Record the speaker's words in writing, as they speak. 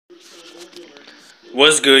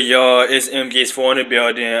What's good, y'all? It's MGates4 in the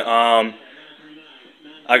building.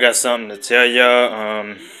 I got something to tell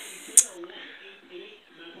y'all.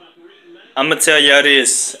 I'm gonna tell y'all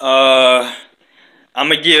this. I'm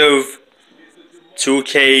gonna give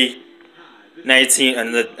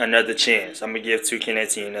 2K19 another chance. I'm gonna give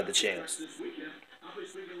 2K19 another chance.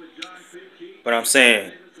 But I'm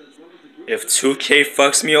saying, if 2K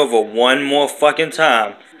fucks me over one more fucking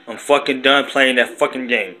time, I'm fucking done playing that fucking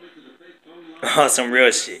game. On some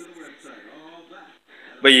real shit.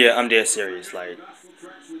 But yeah, I'm dead serious. Like,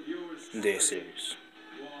 I'm dead serious.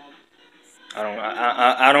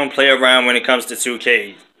 I don't play around when it comes to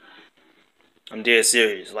 2K. I'm dead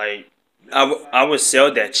serious. Like, I would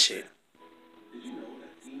sell that shit.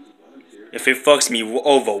 If it fucks me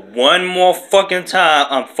over one more fucking time,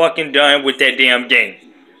 I'm fucking done with that damn game.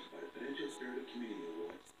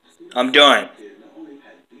 I'm done.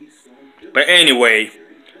 But anyway,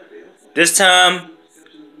 this time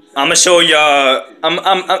I'm gonna show y'all.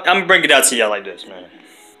 I'm bringing it out to y'all like this, man.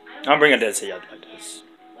 I'm bringing it out to y'all like this.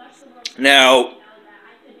 Now,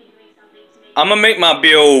 I'm gonna make my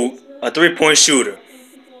build a 3-point shooter.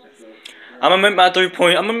 I'm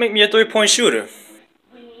gonna make me a 3-point shooter.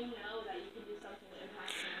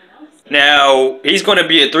 Now, he's gonna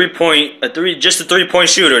be just a 3-point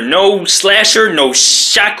shooter. No slasher, no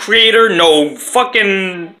shot creator, no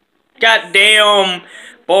fucking goddamn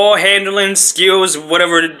ball handling skills,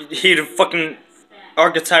 whatever he the fucking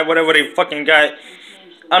archetype, whatever they fucking got.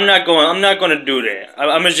 I'm not gonna do that.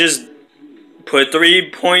 I'm gonna just put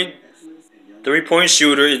 3-point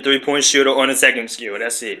shooter and 3-point shooter on the second skill.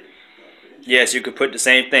 That's it. Yes, you could put the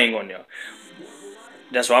same thing on there.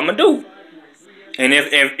 That's what I'm gonna do. And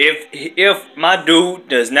if my dude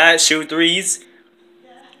does not shoot threes,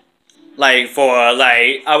 like for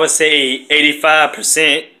like I would say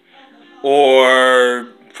 85%, or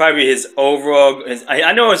probably his overall,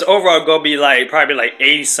 I know his overall gonna be like probably like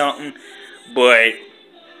 80 something, but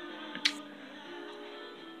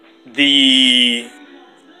the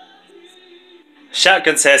shot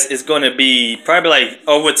contest is gonna be probably like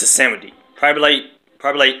over to 70, probably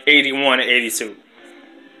like 81 or 82,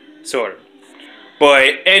 sort of.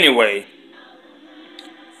 But anyway,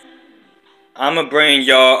 I'm gonna bring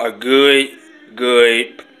y'all a good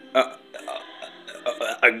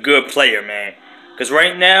player, man. Cause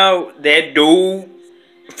right now that dude,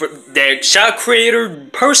 that shot creator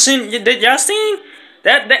person that y'all seen,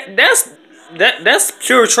 that's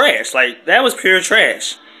pure trash. Like, that was pure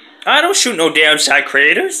trash. I don't shoot no damn shot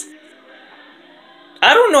creators.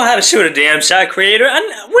 I don't know how to shoot a damn shot creator.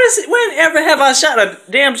 Whenever have I shot a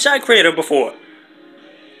damn shot creator before?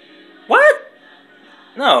 What?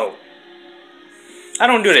 No. I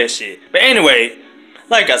don't do that shit. But anyway,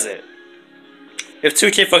 like I said, if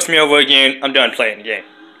 2K fucks me over again, I'm done playing the game.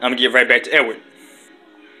 I'm gonna get right back to Edward.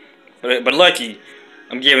 But lucky,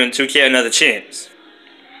 I'm giving 2K another chance.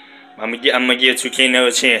 I'm gonna give 2K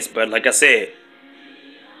another chance. But like I said,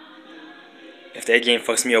 if that game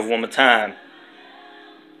fucks me over one more time,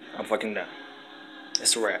 I'm fucking done.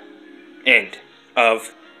 That's a wrap. End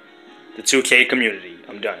of the 2K community.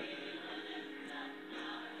 I'm done.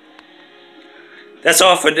 That's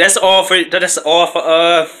all for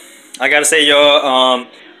I gotta say, y'all,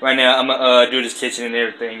 right now I'm gonna do this kitchen and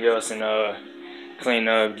everything else and clean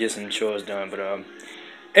up, get some chores done. But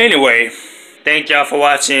anyway, thank y'all for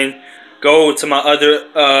watching. Go to my other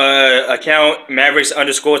account,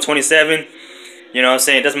 Mavericks_27. You know what I'm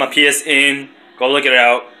saying? That's my PSN. Go look it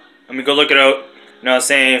out. Go look it up. You know what I'm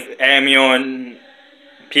saying? Add me on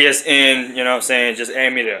PSN. You know what I'm saying? Just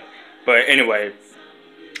add me there. But anyway,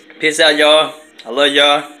 peace out, y'all. I love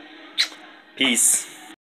y'all. Peace.